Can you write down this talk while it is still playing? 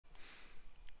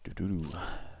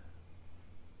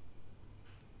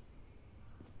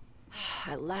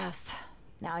At last.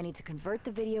 Now I need to convert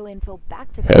the video info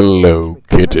back to Hello,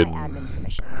 to kitten. my admin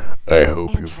permissions. I hope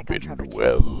And you've check on been Trevor, too.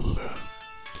 well.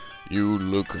 You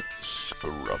look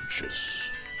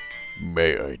scrumptious.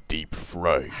 May I deep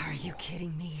fry you? Are you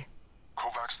kidding me?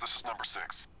 Kovacs, this is number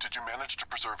 6. Did you manage to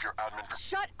preserve your admin?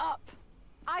 Shut up!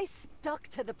 I stuck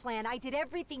to the plan. I did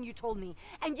everything you told me.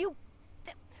 And you...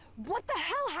 What the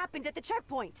hell happened at the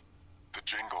checkpoint? The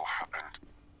jingle happened.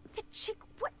 The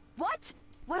What? What?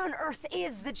 What on earth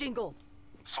is the jingle?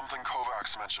 Something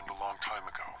Kovacs mentioned a long time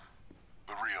ago.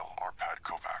 The real Arpad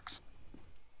Kovacs.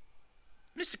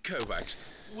 Mr.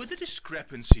 Kovacs, with the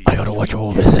discrepancy... I gotta watch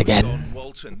all this again. ...on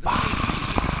Walton, the main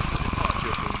reason for the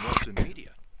departure from Walton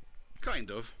Media.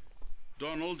 Kind of.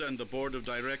 Donald and the board of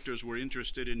directors were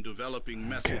interested in developing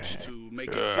methods to make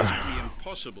it physically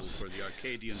impossible for the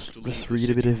Arcadians to leave Let's the read a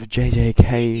city. bit of They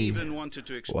JJK even wanted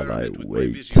to while I experiment with my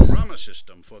wait. Visiorama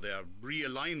system for their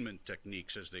realignment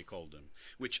techniques, as they called them,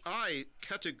 which I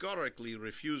categorically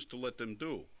refused to let them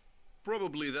do.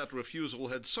 Probably that refusal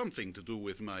had something to do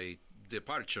with my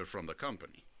departure from the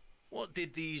company. What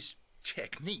did these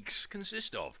techniques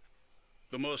consist of?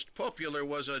 The most popular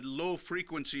was a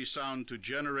low-frequency sound to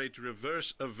generate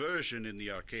reverse aversion in the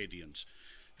Arcadians.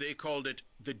 They called it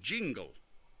the jingle.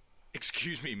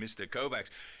 Excuse me, Mr. Kovacs,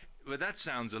 but that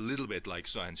sounds a little bit like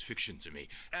science fiction to me.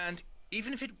 And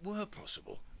even if it were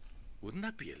possible, wouldn't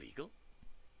that be illegal?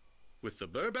 With the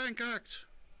Burbank Act,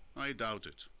 I doubt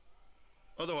it.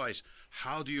 Otherwise,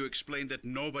 how do you explain that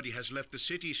nobody has left the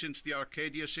city since the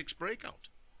Arcadia 6 breakout?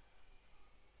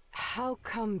 How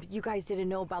come you guys didn't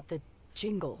know about the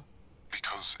jingle?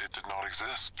 Because it did not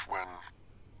exist when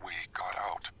we got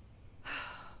out.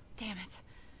 Damn it.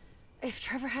 If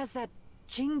Trevor has that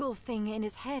jingle thing in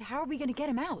his head, how are we gonna get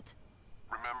him out?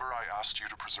 Remember I asked you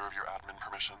to preserve your admin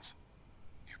permissions?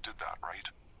 You did that, right?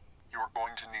 You are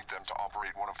going to need them to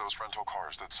operate one of those rental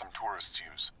cars that some tourists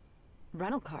use.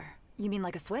 Rental car? You mean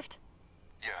like a Swift?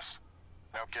 Yes.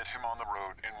 Now get him on the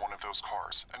road in one of those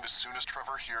cars, and as soon as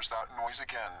Trevor hears that noise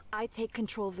again... I take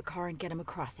control of the car and get him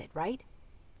across it, right?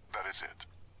 That is it.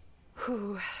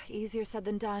 Whew, easier said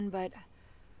than done, but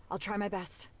I'll try my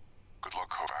best. Good luck,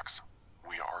 Kovacs.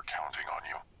 We are counting on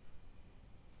you.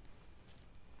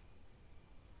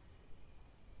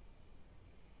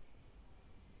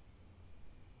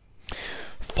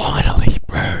 Finally,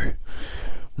 bro.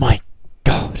 My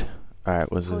God.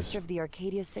 Alright, what's this? Poster of the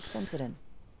Arcadia 6 incident.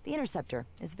 The interceptor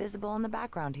is visible in the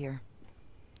background here.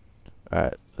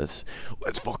 Alright, let's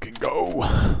fucking go.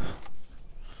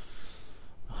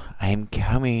 I'm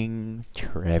coming,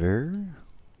 Trevor.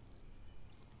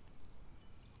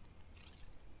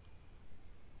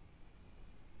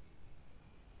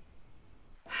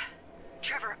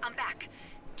 Trevor, I'm back.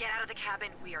 Get out of the cabin.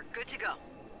 We are good to go.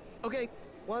 Okay,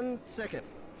 1 second.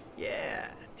 Yeah,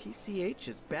 TCH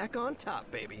is back on top,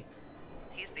 baby.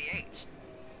 TCH.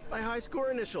 My high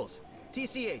score initials.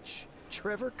 TCH.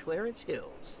 Trevor Clarence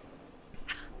Hills.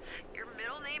 Your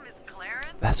middle name is Clarence?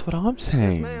 That's what I'm Yes,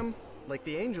 saying. ma'am. Like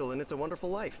the angel in It's a Wonderful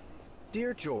Life.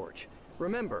 Dear George,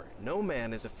 remember, no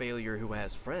man is a failure who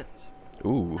has friends.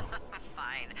 Ooh.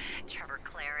 Fine, Trevor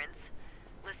Clarence.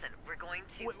 Listen, we're going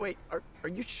to... Wait, are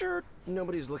you sure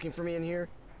nobody's looking for me in here?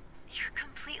 You're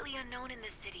completely unknown in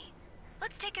this city.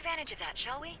 Let's take advantage of that,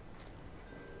 shall we?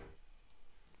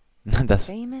 That's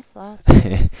Famous Las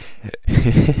Vegas.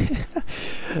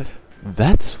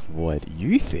 That's what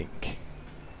you think.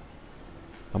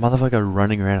 A motherfucker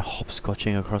running around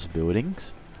hopscotching across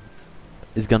buildings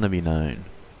is gonna be known.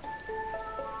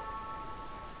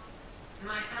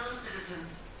 My fellow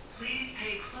citizens, please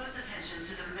pay close attention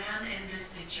to the man in this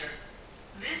picture.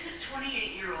 This is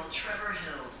 28-year-old Trevor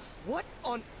Hills, What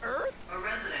on earth? a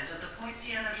resident of the Point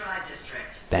Siena Drive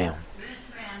district. Damn.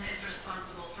 This man is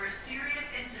responsible for a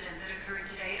serious incident that occurred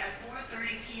today at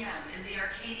 4:30 p.m. in the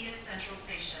Arcadia Central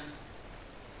Station.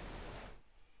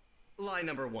 Lie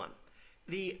number 1.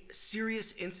 The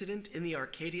serious incident in the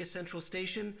Arcadia Central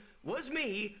Station was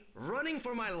me running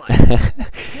for my life.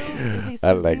 Hills is a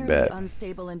I like severely that.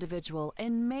 unstable individual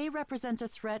and may represent a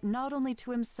threat not only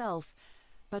to himself,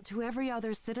 but to every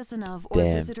other citizen of or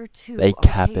Damn. visitor to They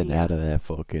capping Arcadia. out of their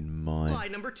fucking mind. Lie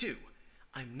number 2.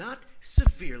 I'm not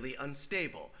severely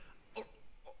unstable.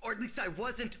 Or at least I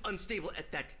wasn't unstable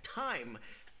at that time.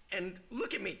 And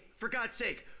look at me, for God's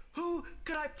sake. Who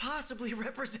could I possibly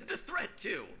represent a threat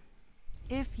to?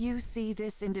 If you see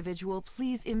this individual,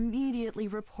 please immediately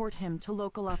report him to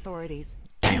local authorities.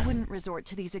 Damn. We wouldn't resort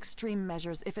to these extreme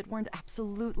measures if it weren't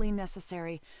absolutely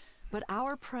necessary. But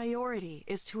our priority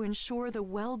is to ensure the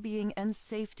well-being and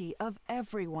safety of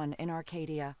everyone in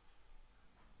Arcadia.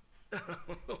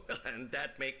 And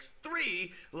that makes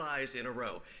 3 lies in a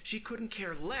row. She couldn't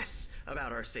care less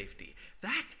about our safety.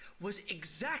 That was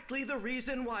exactly the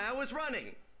reason why I was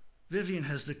running. Vivian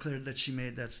has declared that she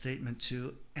made that statement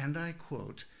to, and I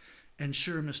quote,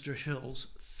 ensure Mr. Hill's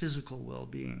physical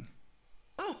well-being.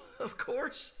 Oh, of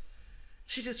course.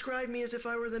 She described me as if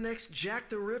I were the next Jack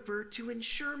the Ripper to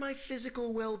ensure my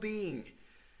physical well-being.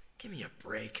 Give me a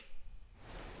break.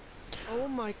 Oh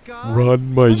my god.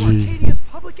 Run, my I'm G. Arcadia's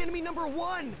public enemy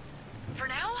 #1. For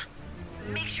now,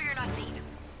 make sure you're not seen.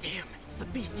 Damn, it's the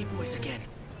Beastie Boys again.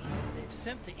 They've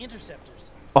sent the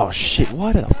interceptors. Oh shit,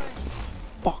 what the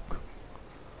fuck?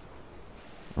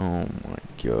 Oh my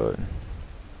god.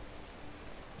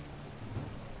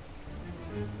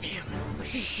 Damn, it's the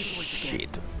Beastie Boys again.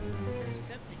 Shit. They've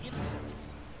sent the interceptors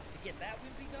to get that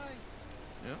wimpy guy.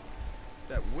 Yeah.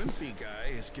 That wimpy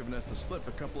guy has given us the slip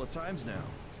a couple of times now.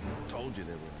 Told you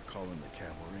they were gonna call in the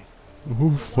cavalry.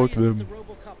 Who So why fuck isn't them? the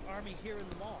RoboCop army here in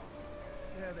the mall?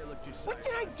 Yeah, they look too What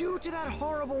did I do to that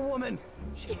horrible woman?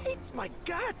 She hates my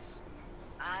guts.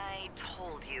 I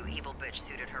told you evil bitch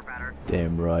suited her better.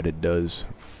 Damn right it does.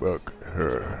 Fuck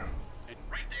her. And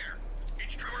right there,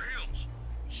 it's Trevor Hills.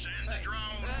 Send the drone.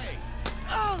 Hey!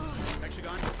 Oh!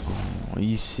 Hexagon. Are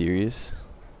you serious?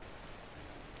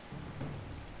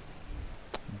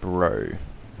 Bro.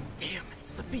 Damn,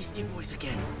 it's the Beastie Boys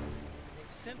again.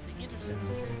 They've sent the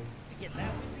interceptors to get that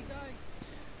wimpy guy.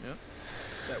 Yeah.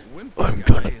 That wimpy I'm guy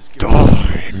gonna has given us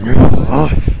die in your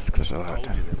life because of Told you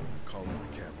that. they were gonna call in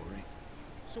the cavalry.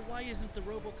 So why isn't the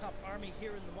RoboCop army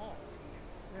here in the mall?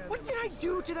 What did I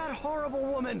do to that horrible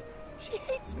woman? She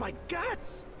hates my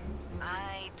guts.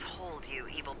 I told you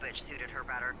evil bitch suited her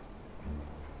better.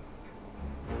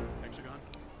 Hexagon.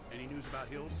 Any news about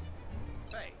Hills?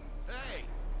 Hey, hey.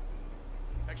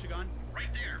 Hexagon,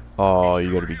 right there. Oh, It's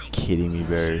you gotta be Trevor Hills. kidding me,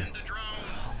 bro. Send the drone.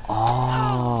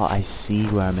 Oh, I see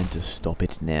where I'm meant to stop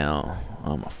it now.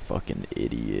 I'm a fucking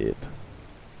idiot.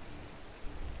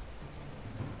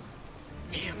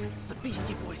 Damn, it's the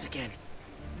Beastie Boys again.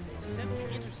 They've sent the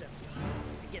interceptors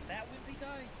to get that wimpy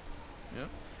guy. Yeah.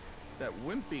 That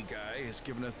wimpy guy has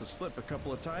given us the slip a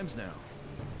couple of times now.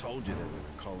 Told you they were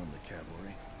gonna call in the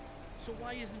cavalry. So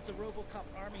why isn't the RoboCop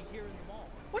army here in the mall?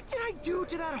 What did I do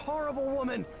to that horrible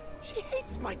woman? She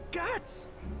hates my guts.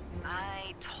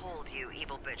 I told you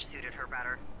evil bitch suited her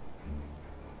better.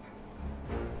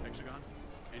 Hexagon,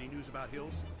 any news about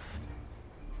Hills?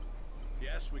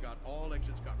 Yes, we got all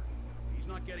exits covered. He's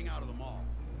not getting out of the mall.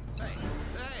 Hey,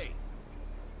 hey!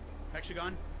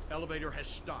 Hexagon, elevator has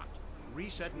stopped.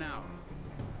 Reset now.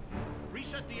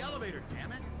 Reset the elevator,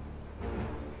 damn it!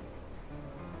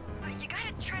 You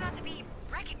gotta try not to be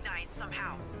recognized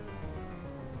somehow.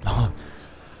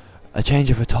 A change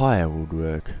of attire would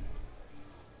work.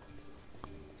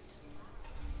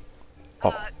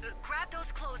 Oh. Grab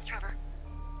those clothes, Trevor.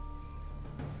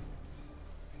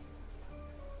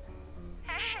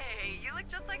 Hey, you look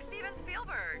just like Steven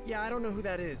Spielberg. Yeah, I don't know who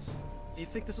that is. Do you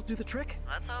think this will do the trick?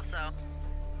 Let's hope so.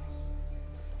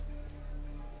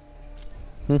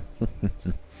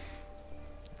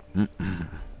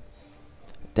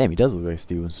 Damn, he does look like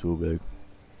Steven Spielberg.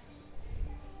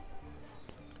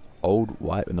 Old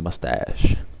white with a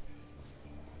mustache.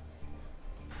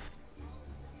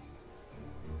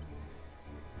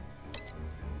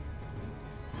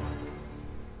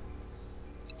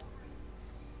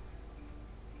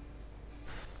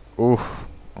 Oof,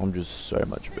 I'm just so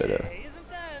much better. Hey, isn't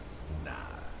that? Nah,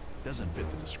 doesn't fit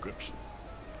the description.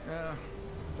 Yeah,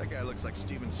 that guy looks like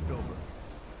Steven Spielberg.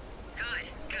 Good,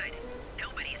 good.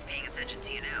 Nobody is paying attention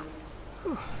to you now.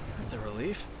 Whew, that's a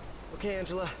relief. Okay,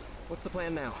 Angela, what's the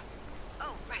plan now?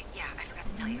 Oh, right, yeah, I forgot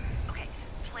to tell you. Okay,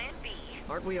 plan B.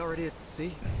 Aren't we already at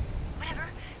sea? Whatever.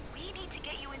 We need to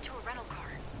get you into a rental car.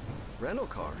 Rental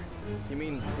car? You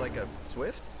mean like a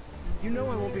Swift? You know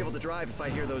I won't be able to drive if I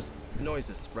hear those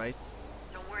noises, right?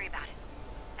 Don't worry about it.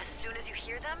 As soon as you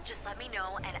hear them, just let me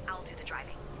know and I'll do the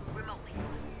driving. Remotely.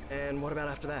 And what about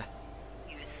after that?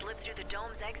 You slip through the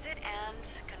dome's exit and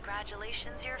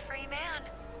congratulations, you're a free man.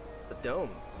 The dome?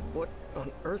 What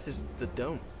on earth is the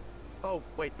dome? Oh,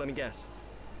 wait, let me guess.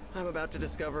 I'm about to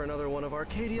discover another one of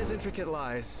Arcadia's intricate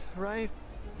lies, right?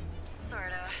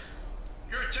 Sorta.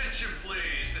 Your attention,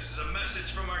 please. This is a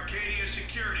message from Arcadia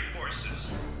Security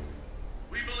Forces.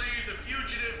 We believe the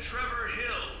fugitive Trevor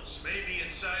Hills may be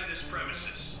inside this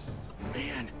premises.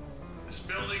 Man, This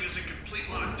building is in complete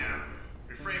lockdown.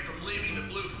 Refrain from leaving the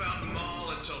Blue Fountain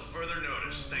Mall until further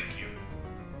notice. Thank you.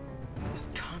 this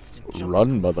constant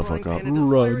Run, jumping from the frying motherfucker, pan into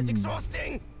the fire is run.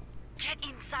 exhausting! Get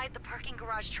inside the parking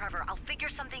garage, Trevor. I'll figure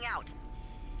something out.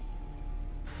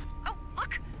 Oh,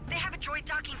 look! They have a droid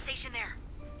docking station there.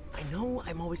 I know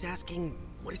I'm always asking,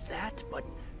 what is that? But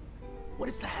what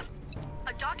is that?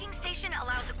 A docking station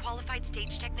allows a qualified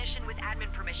stage technician with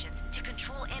admin permissions to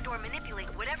control and/or manipulate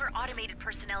whatever automated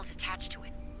personnel is attached to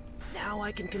it. Now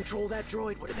I can control that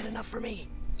droid. Would have been enough for me.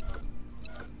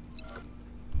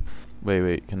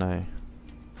 Wait, can I?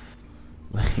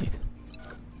 Wait.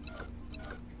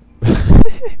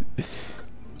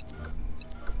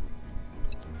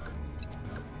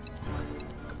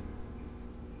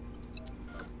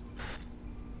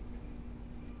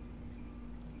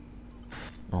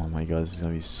 Oh my god, this is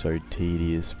gonna be so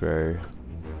tedious, bro.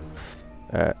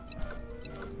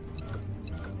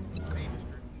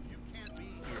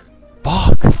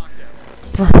 Fuck!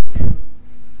 Bro!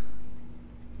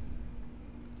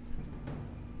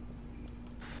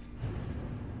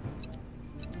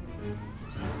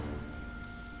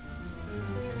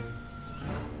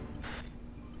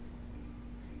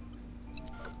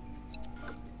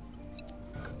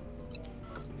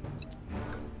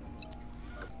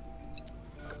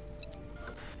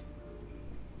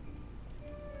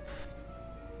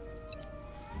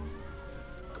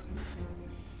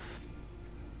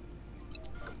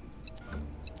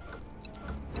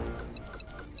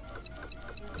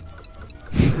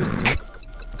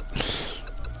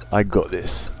 I got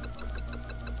this.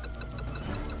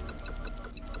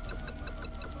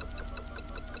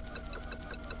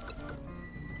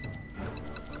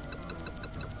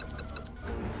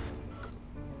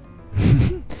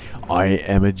 I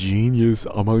am a genius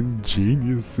among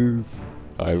geniuses.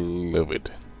 I love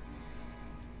it.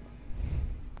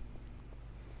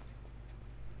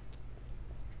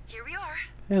 Here we are.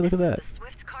 Hey, look at that. This is the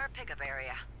Swift car pickup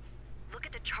area. Look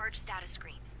at the charge status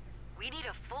screen. We need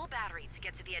a full battery to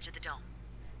get to the edge of the dome.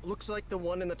 Looks like the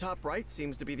one in the top right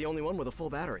seems to be the only one with a full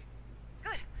battery.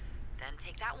 Good. Then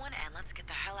take that one and let's get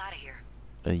the hell out of here.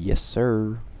 Yes,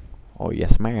 sir. Oh,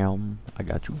 yes, ma'am. I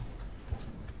got you.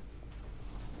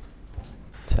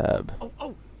 Tab.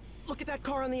 Oh, look at that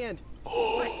car on the end.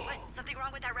 What? Something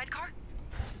wrong with that red car?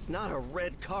 It's not a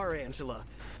red car, Angela.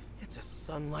 It's a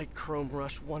Sunlight Chrome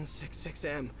Rush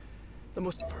 166M. The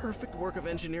most perfect work of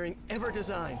engineering ever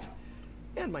designed.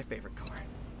 And my favorite car.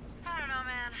 I don't know,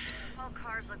 man. All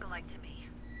cars look alike to me.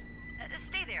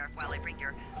 Stay there while I bring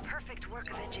your perfect work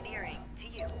of engineering to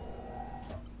you.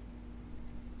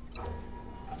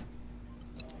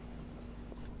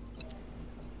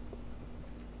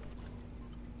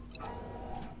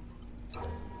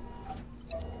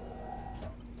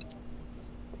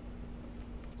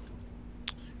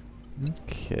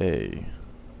 Okay.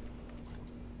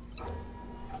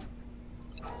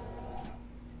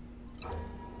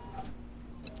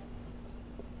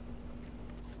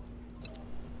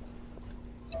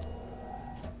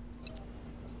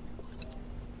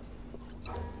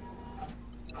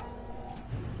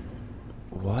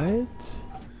 What?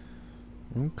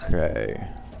 Okay.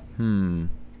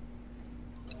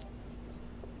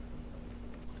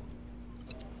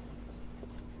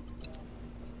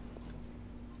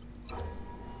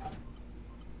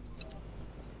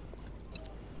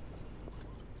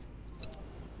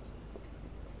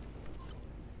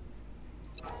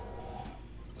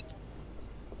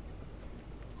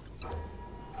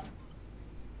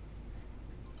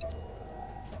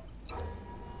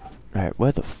 Alright,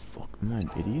 where the fuck? Am I an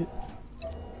idiot?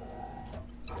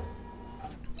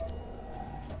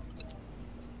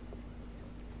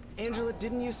 Angela,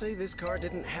 didn't you say this car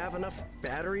didn't have enough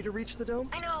battery to reach the dome?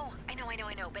 I know,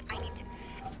 but I need to...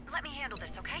 Let me handle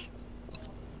this, okay?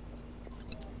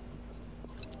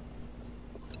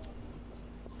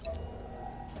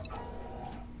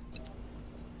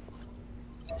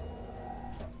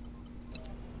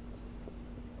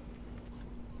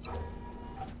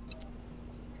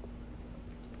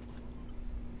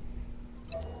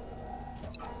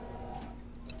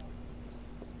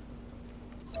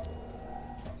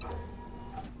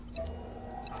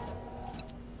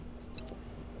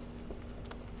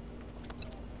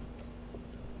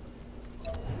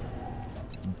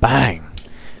 Bang!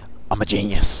 I'm a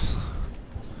genius.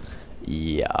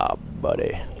 Yeah,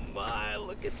 buddy. Oh my,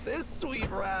 look at this sweet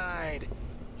ride.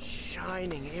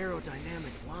 Shining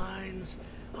aerodynamic lines.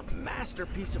 A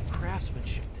masterpiece of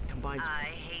craftsmanship that combines... I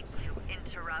hate to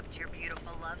interrupt your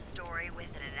beautiful love story with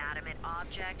an inanimate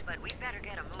object, but we'd better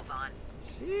get a move on.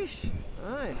 Sheesh.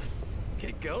 Fine. Let's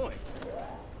get going.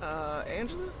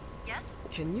 Angela? Yes?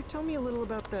 Can you tell me a little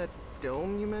about that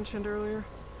dome you mentioned earlier?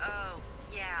 Oh,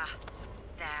 yeah.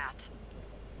 That.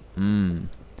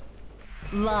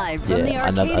 Live from the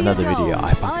Arcadia another Dome, video.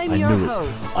 I'm I your knew it.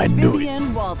 host, I knew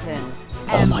Vivian Walton,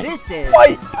 and my- this is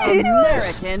my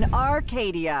ears! American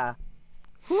Arcadia.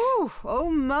 Whew,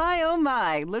 oh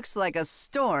my, looks like a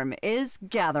storm is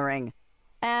gathering.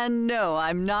 And no,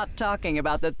 I'm not talking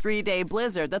about the 3-day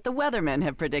blizzard that the weathermen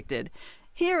have predicted.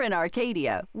 Here in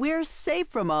Arcadia, we're safe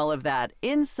from all of that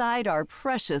inside our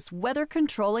precious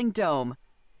weather-controlling dome.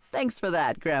 Thanks for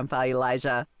that, Grandpa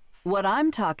Elijah. What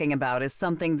I'm talking about is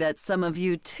something that some of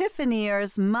you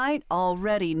Tiffanyers might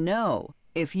already know.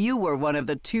 If you were one of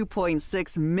the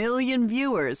 2.6 million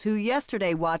viewers who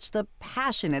yesterday watched the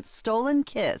passionate stolen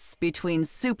kiss between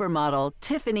supermodel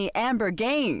Tiffany Amber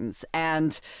Gaines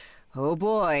and, oh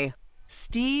boy,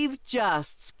 Steve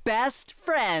Just's best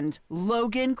friend,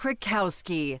 Logan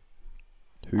Krakowski.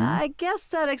 Who? I guess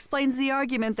that explains the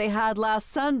argument they had last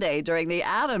Sunday during the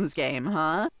Adams game,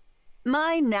 huh?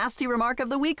 My Nasty Remark of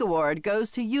the Week award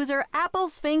goes to user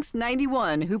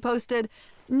AppleSphinx91, who posted,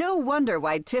 "No wonder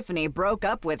why Tiffany broke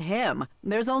up with him.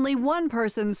 There's only one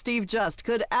person Steve Just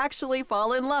could actually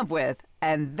fall in love with,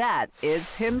 and that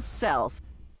is himself."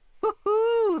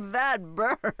 Woohoo, that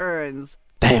burns.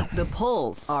 Damn. The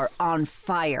polls are on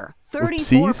fire.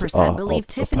 Oopsies. 34% believe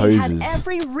Tiffany had opposes.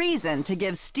 every reason to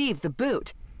give Steve the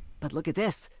boot. But look at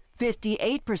this,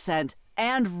 58%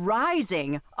 and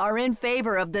rising are in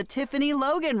favor of the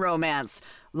Tiffany-Logan romance.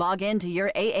 Log in to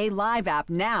your AA Live app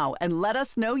now and let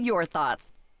us know your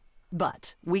thoughts.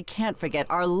 But we can't forget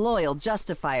our loyal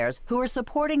Justifiers who are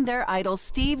supporting their idol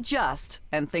Steve Just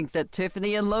and think that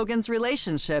Tiffany and Logan's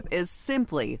relationship is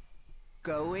simply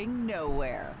going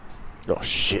nowhere. Oh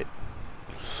shit.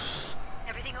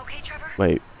 Everything okay, Trevor?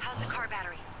 Wait. How's the car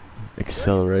battery?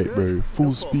 Accelerate, bro.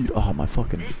 Full speed. Oh, my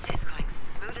fucking... This is going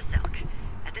smooth as silk.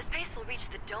 At this pace, we'll reach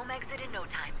the dome exit in no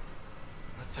time.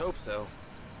 Let's hope so.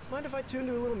 Mind if I tune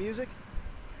to a little music?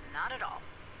 Not at all.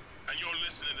 And you're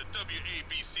listening to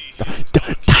WABC.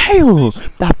 Damn!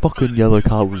 That fucking yellow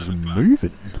car was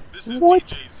moving.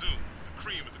 What?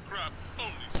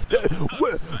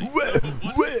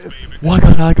 Why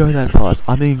can't I go that fast?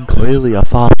 I mean, clearly a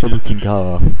faster looking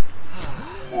car.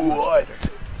 What?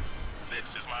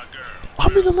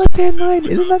 I'm in the left-hand lane.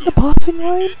 Isn't that the passing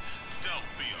lane?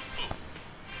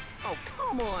 Oh,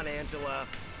 come on, Angela.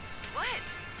 What?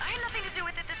 I had nothing to do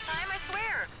with it this time, I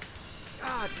swear.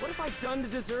 God, what have I done to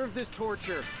deserve this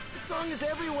torture? The song is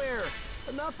everywhere.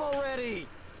 Enough already.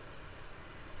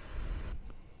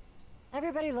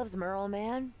 Everybody loves Merle,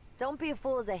 man. Don't Be a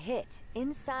Fool is a hit.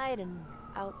 Inside and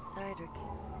outside are...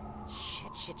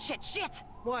 Shit!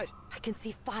 What? I can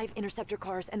see 5 interceptor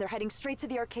cars and they're heading straight to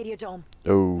the Arcadia Dome.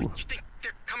 Oh. You think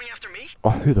they're coming after me?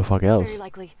 Oh, who the fuck It's else? very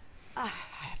likely. I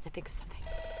have to think of something.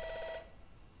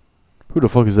 Who the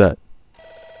fuck is that?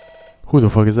 Who the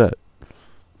fuck is that?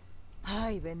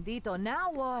 Ay, bendito,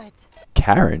 now what?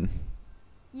 Karen?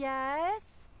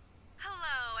 Yes?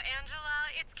 Hello, Angela.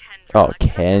 Oh, It's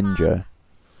Kendra. Kendra.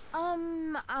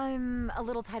 I'm a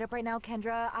little tied up right now,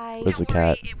 Kendra. Where's the Don't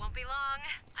cat? worry, it won't be long.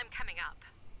 I'm coming up.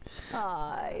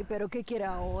 Ay, pero qué quiere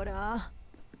ahora?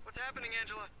 What's happening,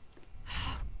 Angela?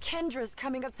 Kendra's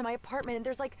coming up to my apartment and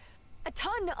there's like a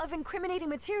ton of incriminating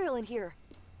material in here.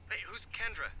 Hey, who's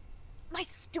Kendra? My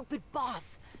stupid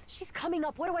boss. She's coming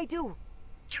up. What do I do?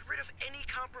 Get rid of any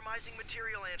compromising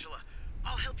material, Angela.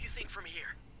 I'll help you think from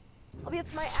here. I'll be up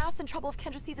to my ass in trouble if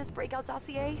Kendra sees this breakout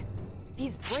dossier.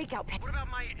 These breakout... What about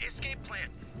my escape plan?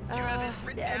 Do you have it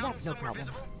written down that's no somewhere problem.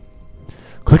 visible?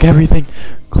 Click everything!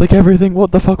 Click everything!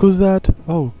 What the fuck was that?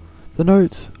 Oh, the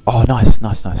notes. Oh, nice.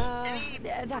 that's Things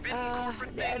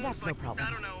no like, problem.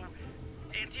 I don't know,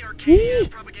 anti-Arcadia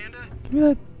propaganda? Give me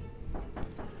that.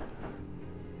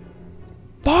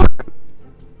 Fuck!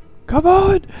 Come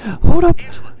on! Hold up!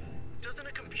 Angela, doesn't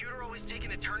a computer always take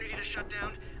an eternity to shut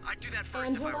down? I'd do that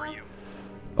first if I were you.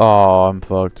 Oh, I'm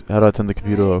fucked. How do I turn the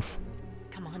computer off?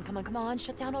 Come on.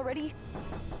 Shut down already.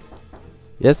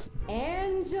 Yes?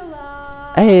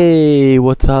 Angela! Hey,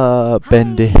 what's up,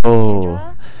 Bendy?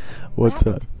 Kendra. What's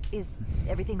up? Is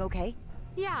everything okay?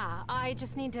 Yeah, I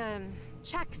just need to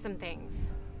check some things.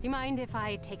 Do you mind if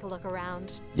I take a look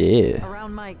around? Yeah.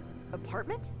 Around my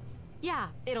apartment? Yeah,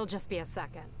 it'll just be a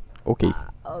second. Okay.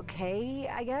 Okay,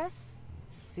 I guess.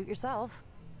 Suit yourself.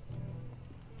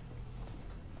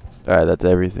 Alright, that's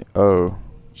everything. Oh.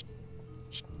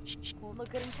 Won't look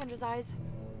good in Kendra's eyes.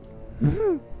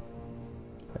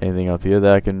 Anything up here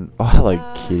that I can... Oh,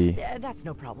 hello, kitty. That's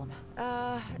no problem.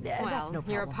 Well, That's no problem.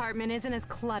 your apartment isn't as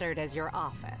cluttered as your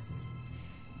office.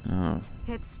 Oh.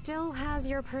 It still has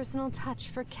your personal touch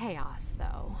for chaos,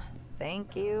 though.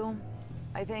 Thank you.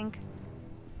 I think.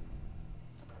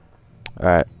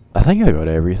 Alright. I think I got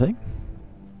everything.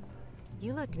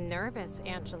 You look nervous,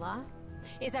 Angela.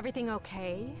 Is everything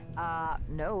okay?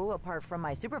 No, apart from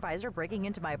my supervisor breaking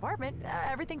into my apartment,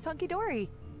 everything's hunky-dory.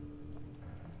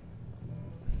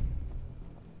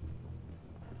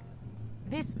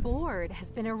 This board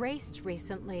has been erased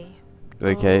recently.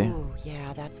 Okay. Oh,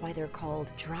 yeah, that's why they're called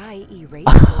dry erase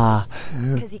Ah.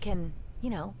 boards. Because you can, you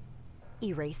know,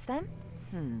 erase them?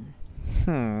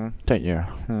 Don't you?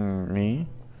 Me?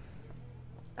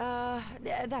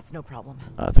 That's no problem.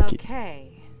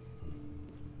 Okay.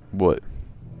 What?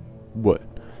 What?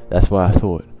 That's what I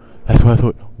thought. That's what I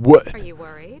thought. What? Are you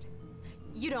worried?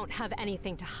 You don't have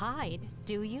anything to hide,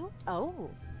 do you? Oh,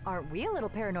 aren't we a little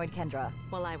paranoid, Kendra?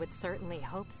 Well, I would certainly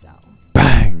hope so.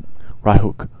 Bang! Right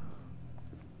hook.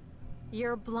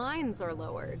 Your blinds are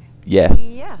lowered. Yeah.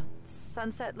 Yeah,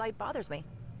 sunset light bothers me.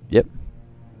 Yep.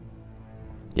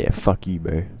 Yeah, fuck you,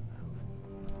 bro.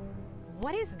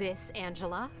 What is this,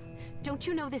 Angela? Don't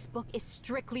you know this book is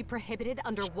strictly prohibited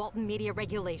under Walton Media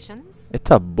regulations?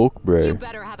 It's a book, bro. You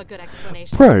better have a good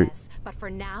explanation Bro. for this. But for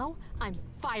now, I'm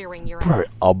firing your Bro,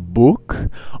 ass. a book?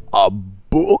 A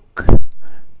book?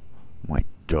 My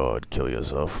god, kill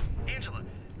yourself. Angela,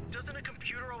 doesn't a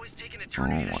computer always take an Oh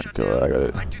eternity my to shut god, down? I got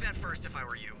it. I'd do that first if I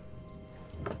were you.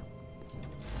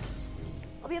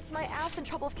 I'll be up to my ass in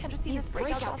trouble if Kendra sees These this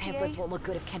breakout breakout dossier. pamphlets won't look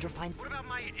good if Kendra finds What about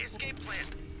my escape plan?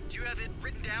 Do you have it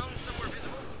written down somewhere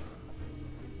visible?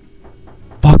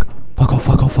 Fuck! Fuck off,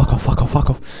 fuck off, fuck off, fuck off, fuck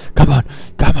off. Come on,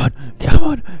 come on, come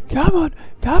on, come on,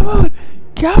 come on,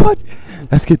 come on.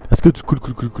 That's good, that's good, good,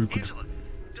 good, good, good, good. Angela,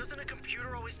 doesn't a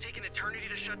computer always take an eternity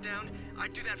to shut down?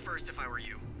 I'd do that first if I were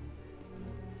you.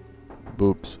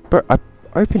 Books. Bro, I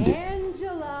opened it.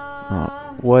 Angela!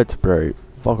 Oh, what, bro?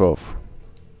 Fuck off.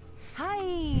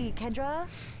 Hi, Kendra.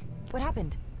 What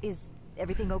happened? Is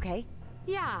everything okay?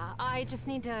 Yeah, I just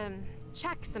need to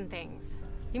check some things.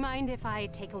 Do you mind if I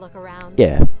take a look around?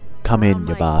 Yeah, come in, Around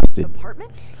you my bastard.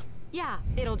 apartment? Yeah,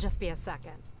 it'll just be a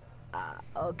second.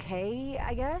 Okay,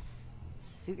 I guess.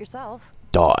 Suit yourself.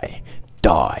 Die,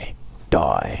 die,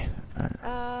 die.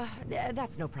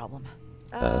 That's no problem.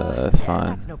 That's fine.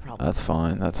 That's no problem. That's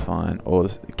fine. That's fine. Or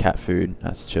cat food.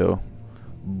 That's chill.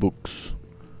 Books.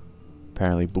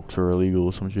 Apparently, books are illegal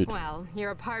or some shit. Well,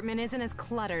 your apartment isn't as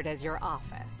cluttered as your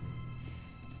office.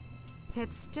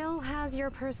 It still has your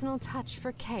personal touch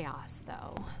for chaos,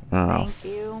 though. Oh, Thank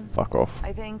you. fuck off.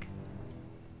 I think.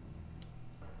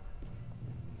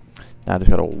 Now I just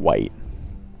gotta wait.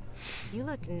 You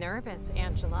look nervous,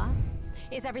 Angela.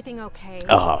 Is everything okay?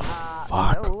 Oh,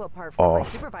 fuck No, apart from my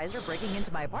off. supervisor breaking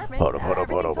into my apartment. Hold up, hold up,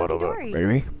 hold up, everything's hold up. hunky-dory.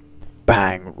 Ready?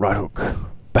 Bang, right hook.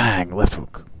 Bang, left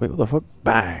hook. Wait, what the fuck?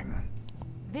 Bang.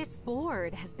 This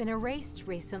board has been erased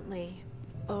recently.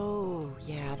 Oh,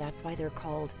 yeah, that's why they're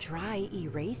called dry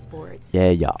erase boards. Yeah,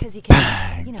 yeah. Because you can,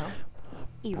 Bang. you know,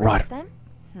 erase Right. them.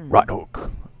 Right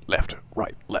hook. Left,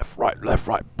 right, left, right, left,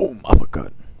 right. Boom,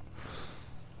 uppercut.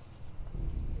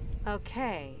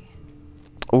 Okay.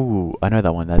 Ooh, I know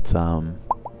that one. That's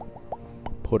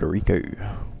Puerto Rico,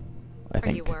 I Are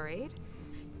think. you worried?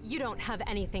 You don't have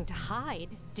anything to hide,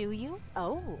 do you?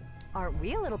 Oh, aren't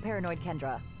we a little paranoid,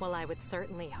 Kendra? Well, I would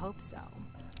certainly hope so.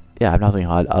 Yeah, I have nothing to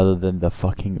hide other than the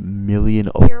fucking million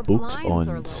of Your books blinds on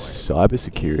are lowered.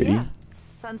 cybersecurity. Yeah,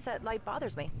 sunset light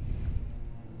bothers me.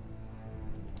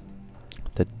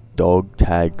 The dog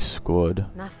tag squad.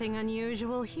 Nothing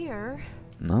unusual here.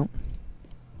 No.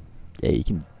 Yeah, you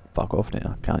can fuck off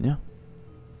now, can't you?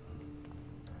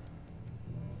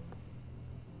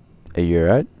 Are you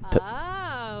alright?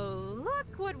 Oh,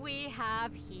 look what we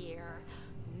have here.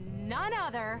 None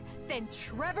other than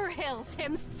Trevor Hills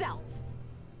himself.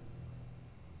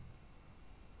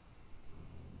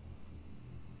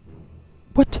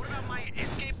 What? What about my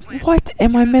escape plan? What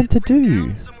am I meant to do?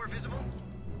 Down somewhere visible?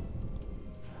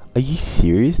 Are you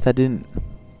serious? That didn't...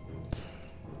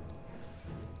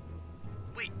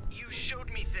 Wait, you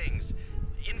showed me things.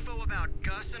 Info about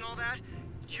Gus and all that?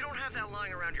 You don't have that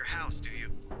lying around your house, do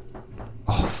you?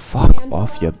 Oh, fuck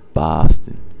off, you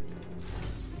bastard.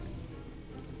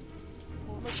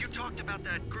 You talked about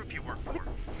that group you work for.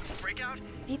 Breakout?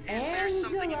 Is there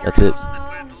something in your That's it. house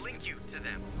that would link you to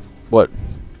them? What?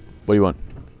 What do you want?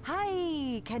 Hi,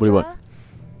 Kendra. do you want?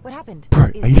 What happened? Bro,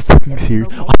 Is are you fucking everything serious?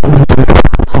 okay? I wanted to look at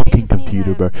the I fucking just need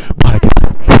computer, to bro. check Why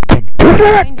some things. fucking do Do you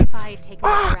that? mind if I take a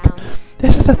look around?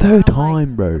 This is the third Around my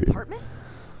time, bro. Apartment?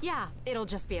 Yeah, it'll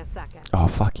just be a second. Oh,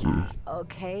 fuck you.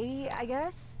 Okay, I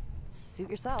guess. Suit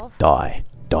yourself. Die.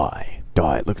 Die.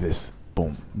 Die. Look at this.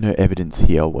 Boom. No evidence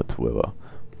here whatsoever.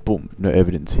 Boom. No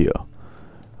evidence here.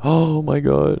 Oh my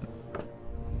god.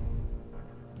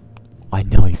 I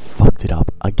nearly fucked it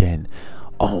up again.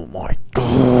 Oh my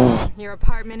god. Your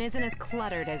apartment isn't as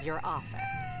cluttered as your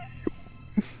office.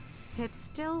 It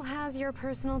still has your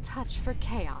personal touch for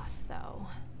chaos, though.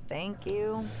 Thank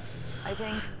you. I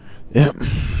think. Yep.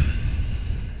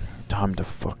 Time to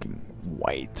fucking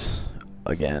wait.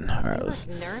 again. Alright, You let's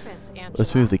look nervous, Angela.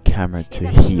 let's move the camera Is to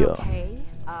everything here. okay?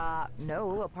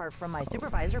 No, apart from my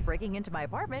supervisor breaking into my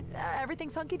apartment,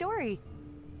 everything's hunky-dory.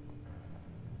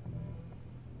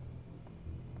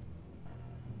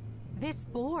 This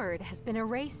board has been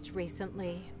erased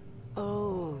recently.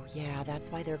 Oh, yeah, that's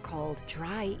why they're called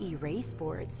dry erase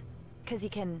boards. 'Cause you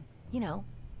can, you know,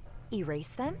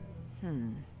 erase them?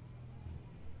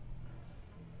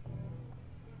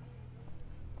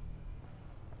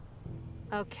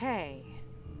 Okay.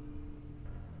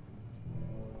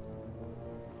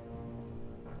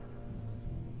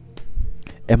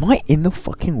 Am I in the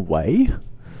fucking way?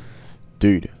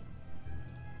 Dude.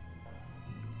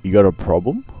 You got a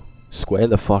problem? Square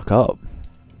the fuck up.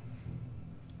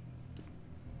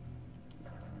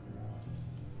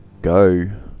 Go.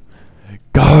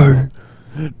 Go!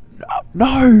 No!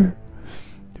 No!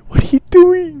 What are you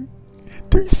doing?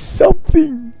 Do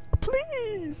something!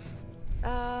 Please!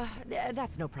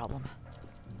 That's no problem.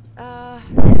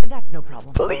 That's no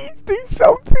problem. Please do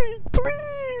something!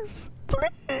 Please!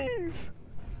 Please!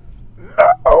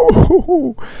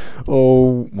 No!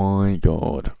 Oh my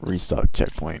god. Restart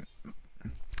checkpoint.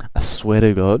 I swear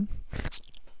to god,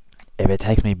 if it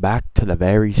takes me back to the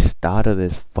very start of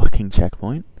this fucking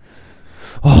checkpoint.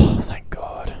 Oh, thank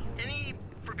god. Any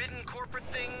forbidden corporate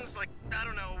things like, I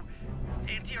don't know,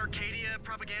 anti-Arcadia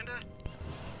propaganda?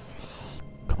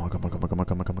 Come on, come on, come on, come on,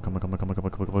 come on, come on, come on, come on, come on, come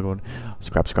on, come on, come on.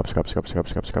 Scrap, scrap, scrap, scrap, scrap,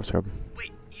 scrap, scrap, scrap.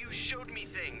 Wait, you showed me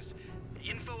things.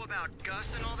 Info about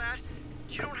Gus and all that?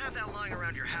 You don't have that lying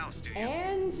around your house, do you?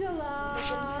 Angela!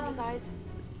 Listen, Kendra's eyes.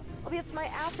 I'll be up to my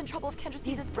ass in trouble if Kendra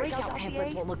sees this breakout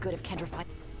pamphlets won't look good if Kendra finds.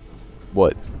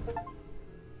 What?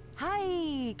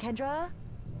 Hi, Kendra.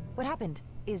 What happened?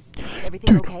 Is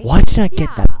everything Dude, okay? why did I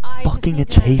get that I just fucking need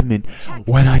to achievement check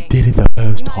when I did it things. the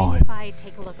first You mind time? if I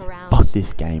take a look around? Fuck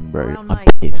this game, bro. Around I'm my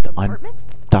pissed. I'm apartment?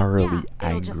 thoroughly Yeah,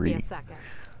 it'll just be a angry. second.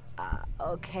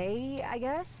 Okay, I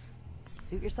guess.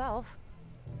 Suit yourself.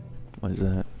 What is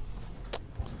that?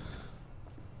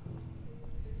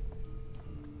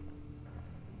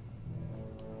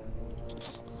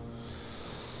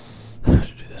 I have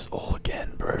to do this all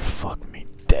again, bro. Fuck me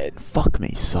dead. Fuck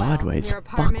me sideways. your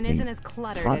Fuck apartment me isn't as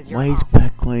cluttered as your frontways, office.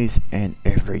 backways, and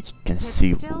every It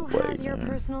conceivable still way. has your man.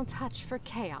 personal touch for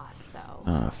chaos,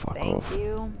 though. Fuck Thank off.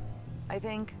 you, I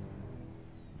think.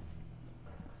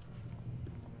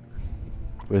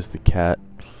 Where's the cat?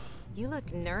 You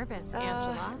look nervous,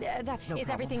 Angela. That's no Is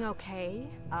problem. everything okay?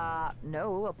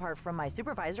 No, apart from my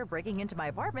supervisor breaking into my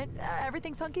apartment,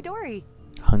 everything's hunky-dory.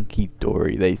 Hunky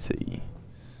dory, they see.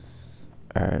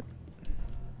 Alright.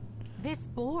 This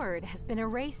board has been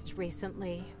erased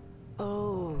recently.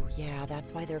 Oh, yeah,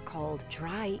 that's why they're called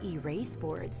dry erase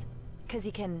boards. 'Cause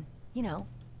you can, you know,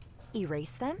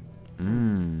 erase them?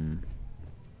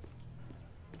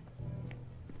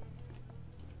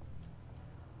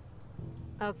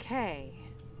 Okay.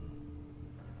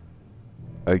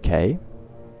 Okay?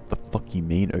 The fuck you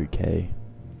mean, okay?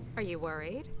 Are you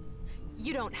worried?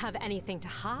 You don't have anything to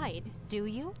hide, do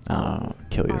you?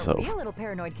 Kill yourself. Are we a little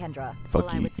paranoid, Kendra? Fuck Well,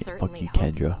 I you. would Fuck certainly you, hope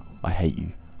Kendra. so. I hate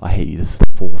you. I hate you. This is the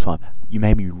fourth time. You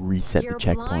made me reset Your the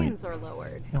checkpoint. blinds are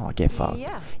lowered. Oh, get fucked.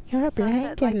 Yeah. You're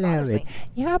sunset blind light bothers lowered. me.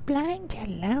 You're blind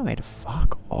lowered.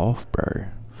 Fuck off, bro.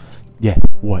 Yeah,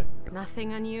 what?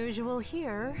 Nothing unusual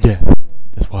here. Yeah,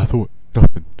 that's what I thought.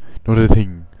 Nothing. Not a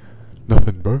thing.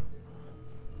 Nothing, bro.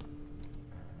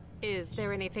 Is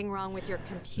there anything wrong with your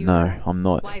computer? No, I'm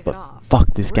not. Why is But it off?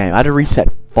 fuck this game. I had to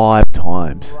reset 5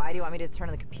 times. Why do you want me to turn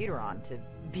the computer on? To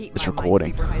beat It's my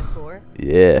recording. Minesweeper high score?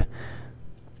 Yeah.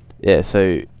 Yeah,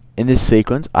 so in this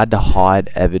sequence, I had to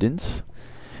hide evidence.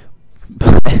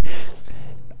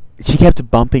 She kept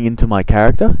bumping into my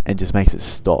character and just makes it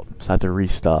stop. So I had to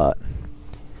restart.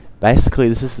 Basically,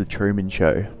 this is the Truman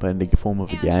Show, but in the form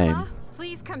of a game. Angela,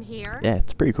 please come here. Yeah,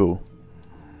 it's pretty cool.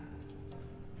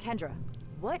 Kendra,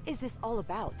 what is this all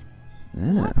about?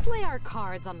 Yeah. Let's lay our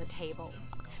cards on the table.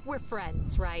 We're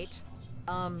friends, right?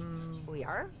 We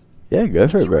are? Yeah, go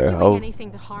for If it, you were bro. doing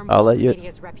anything to harm I'll let you.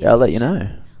 Arcadia's Yeah, I'll let you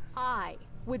reputation, know. I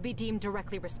would be deemed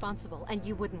directly responsible, and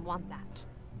you wouldn't want that.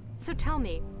 So tell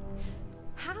me,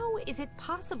 how is it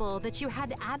possible that you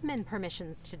had admin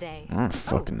permissions today? I don't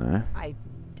fucking know. I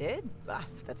did?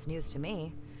 That's news to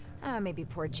me. Maybe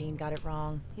poor Gene got it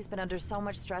wrong. He's been under so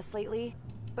much stress lately.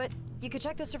 But you could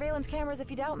check the surveillance cameras if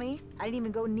you doubt me. I didn't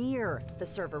even go near the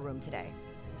server room today.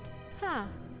 Huh.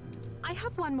 I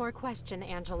have one more question,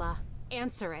 Angela.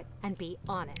 Answer it and be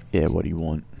honest. Yeah, what do you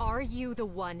want? Are you the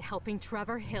one helping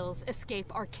Trevor Hills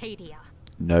escape Arcadia?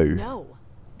 No. No.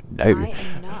 No. I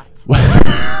am not.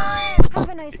 Have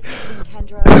a nice evening,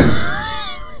 Kendra.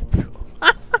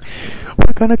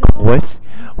 What kind of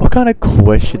What kind of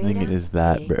questioning is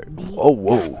that, bro? Oh,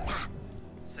 whoa.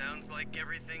 Sounds like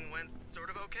everything went sort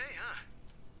of okay,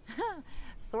 huh?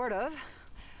 Sort of.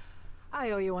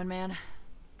 I owe you one, man.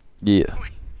 Yeah.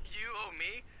 Wait, you owe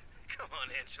me? Come on,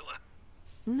 Angela.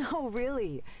 No,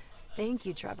 really. Thank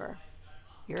you, Trevor.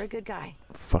 You're a good guy.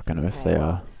 Fucking earth they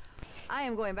are. I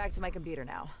am going back to my computer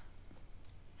now.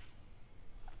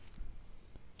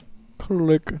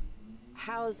 Click.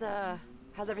 How's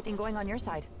everything going on your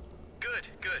side? Good,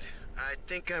 good. I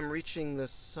think I'm reaching the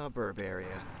suburb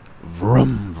area.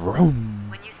 Vroom, vroom.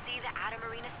 When you see the Adam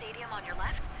Arena Stadium on your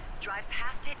left, drive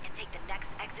past it and take the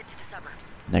next exit to the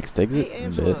suburbs. Next exit? Hey,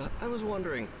 Angela, I was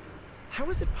wondering, how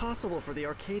is it possible for the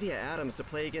Arcadia Atoms to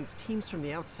play against teams from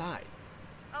the outside?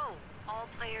 Oh, all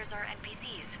players are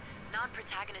NPCs,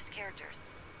 non-protagonist characters.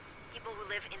 People who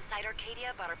live inside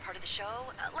Arcadia but are part of the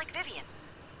show, like Vivian.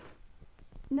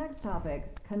 Next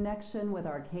topic, connection with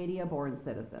Arcadia-born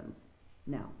citizens.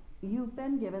 Now, you've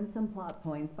been given some plot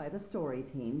points by the story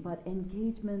team, but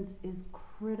engagement is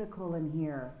critical in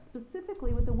here,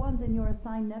 specifically with the ones in your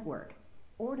assigned network.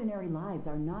 Ordinary lives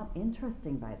are not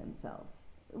interesting by themselves.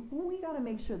 We gotta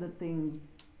make sure that things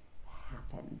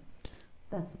happen.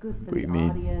 That's good for the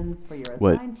audience, for your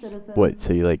assigned citizens, what,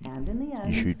 so you like, and in the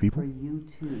end, you shoot people? for you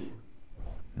too.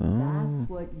 Oh. That's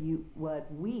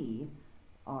what we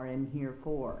are in here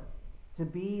for. To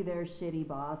be their shitty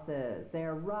bosses,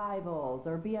 their rivals,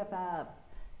 or BFFs.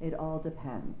 It all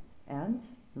depends. And,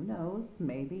 who knows,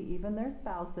 maybe even their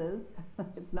spouses.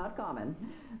 It's not common,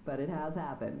 but it has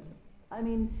happened. I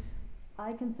mean,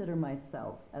 I consider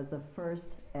myself as the first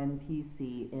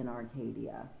NPC in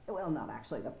Arcadia. Well, not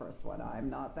actually the first one. I'm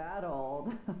not that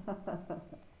old.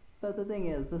 But the thing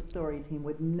is, the story team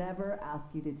would never ask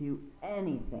you to do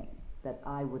anything that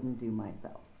I wouldn't do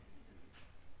myself.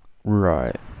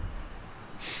 Right.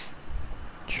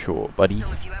 Sure, buddy.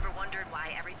 So if you ever wondered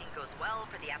why everything goes well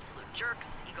for the absolute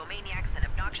jerks, egomaniacs, and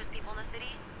obnoxious people in the city,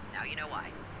 now you know why.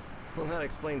 Well, that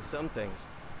explains some things.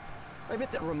 I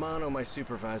bet that Romano, my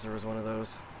supervisor, was one of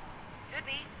those. Could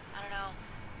be. I don't know.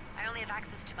 I only have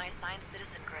access to my assigned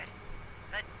citizen grid.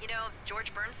 But, you know,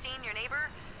 George Bernstein, your neighbor,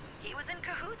 he was in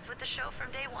cahoots with the show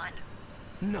from day one.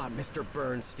 Not Mr.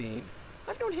 Bernstein.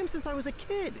 I've known him since I was a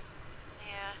kid.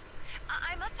 Yeah.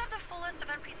 I must have the full list of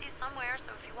NPCs somewhere,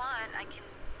 so if you want, I can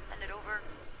send it over.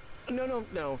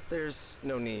 No. There's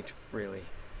no need, really.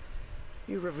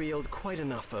 You revealed quite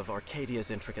enough of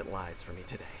Arcadia's intricate lies for me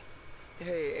today.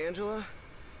 Hey, Angela.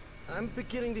 I'm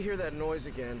beginning to hear that noise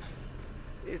again.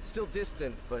 It's still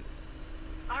distant, but...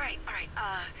 Alright.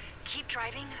 Keep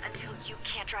driving until you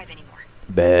can't drive anymore.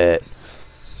 Bet. This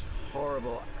is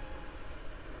horrible.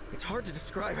 It's hard to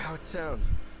describe how it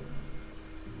sounds.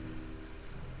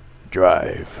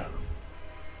 Drive.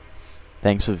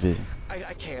 Thanks for visiting.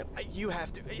 I can't. You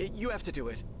have to do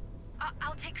it.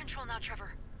 I'll take control now,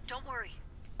 Trevor. Don't worry.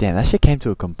 Damn, that shit came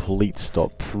to a complete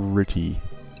stop pretty.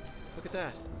 Look at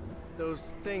that.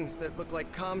 Those things that look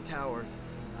like comm towers.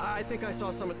 I think I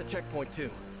saw some at the checkpoint, too.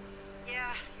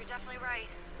 Yeah, you're definitely right.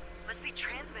 Must be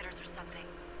transmitters or something.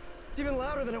 It's even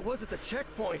louder than it was at the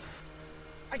checkpoint.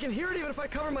 I can hear it even if I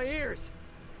cover my ears.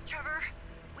 Trevor,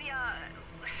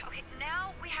 okay,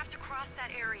 now we have to cross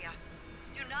that area.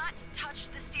 Do not touch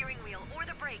the steering wheel or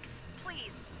the brakes,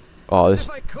 please. Oh, As this...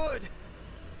 if I could.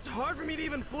 It's hard for me to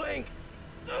even blink.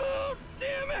 Oh,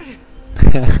 damn it!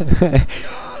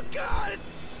 Oh, God!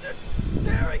 It's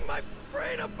tearing my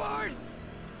brain apart!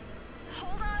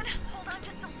 Hold on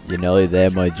just a little. You're nearly there,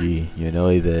 my G. You're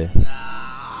nearly there. We're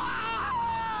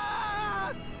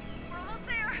almost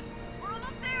there.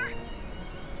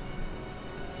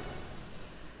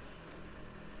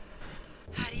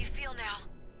 How do you feel now?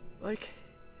 Like,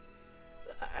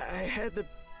 I had the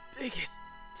biggest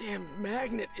damn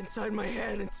magnet inside my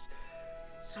head and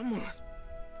someone was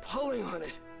pulling on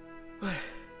it. But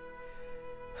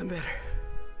I'm better.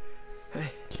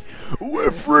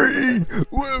 We're free!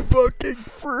 We're fucking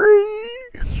free!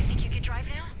 You think you can drive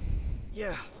now?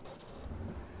 Yeah,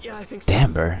 I think so.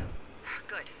 Damn, bro.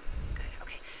 Good.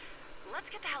 Okay, let's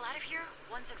get the hell out of here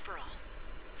once and for all.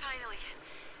 Finally,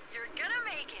 you're gonna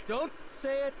make it. Don't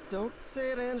say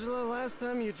it, Angela. Last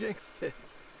time you jinxed it.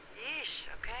 Yeesh,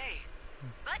 okay.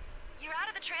 But you're out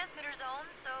of the transmitter zone,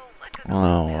 so what could go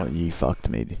Oh, wrong? you fucked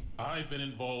me. I've been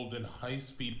involved in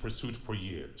high-speed pursuit for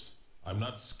years. I'm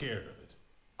not scared of it.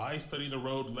 I study the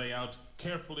road layout,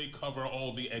 carefully cover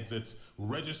all the exits,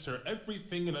 register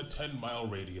everything in a 10-mile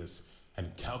radius,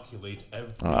 and calculate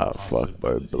every fuck,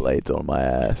 bro. Blades on my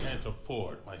ass. I can't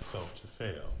afford myself to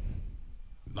fail.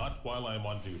 Not while I'm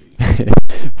on duty.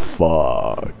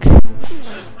 Fuck.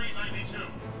 392.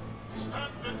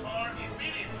 Stop the car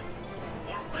immediately,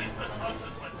 or face the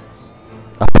consequences.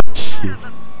 Oh, shit.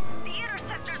 The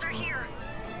interceptors are here.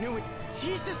 Knew it.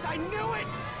 Jesus, I knew it!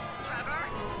 Trevor,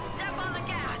 step on the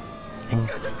gas. These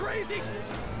guys are crazy!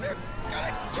 They're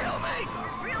gonna kill me!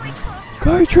 We're really close,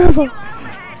 Go, Trevor!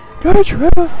 Go,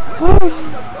 Trevor! Oh.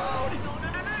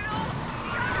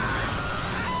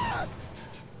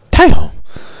 Damn!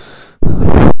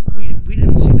 We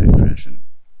didn't see that crashing.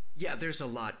 Yeah, there's a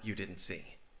lot you didn't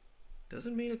see.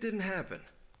 Doesn't mean it didn't happen.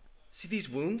 See these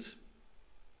wounds?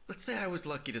 Let's say I was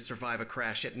lucky to survive a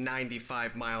crash at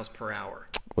 95 miles per hour.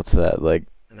 What's that, like?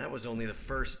 And that was only the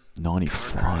first 95.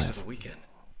 car crash of the weekend.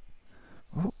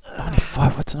 Ooh,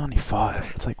 95? What's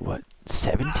 95? It's like, what,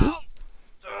 70?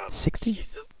 60?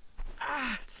 Jesus.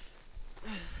 Ah.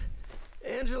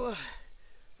 Angela.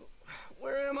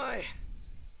 Where am I?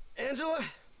 Angela?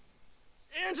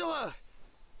 Angela!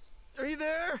 Are you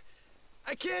there?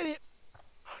 I can't hear.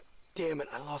 Oh, damn it,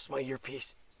 I lost my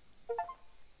earpiece.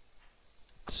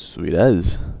 Sweet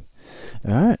as.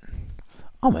 Alright.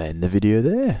 I'm gonna end the video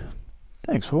there.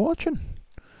 Thanks for watching.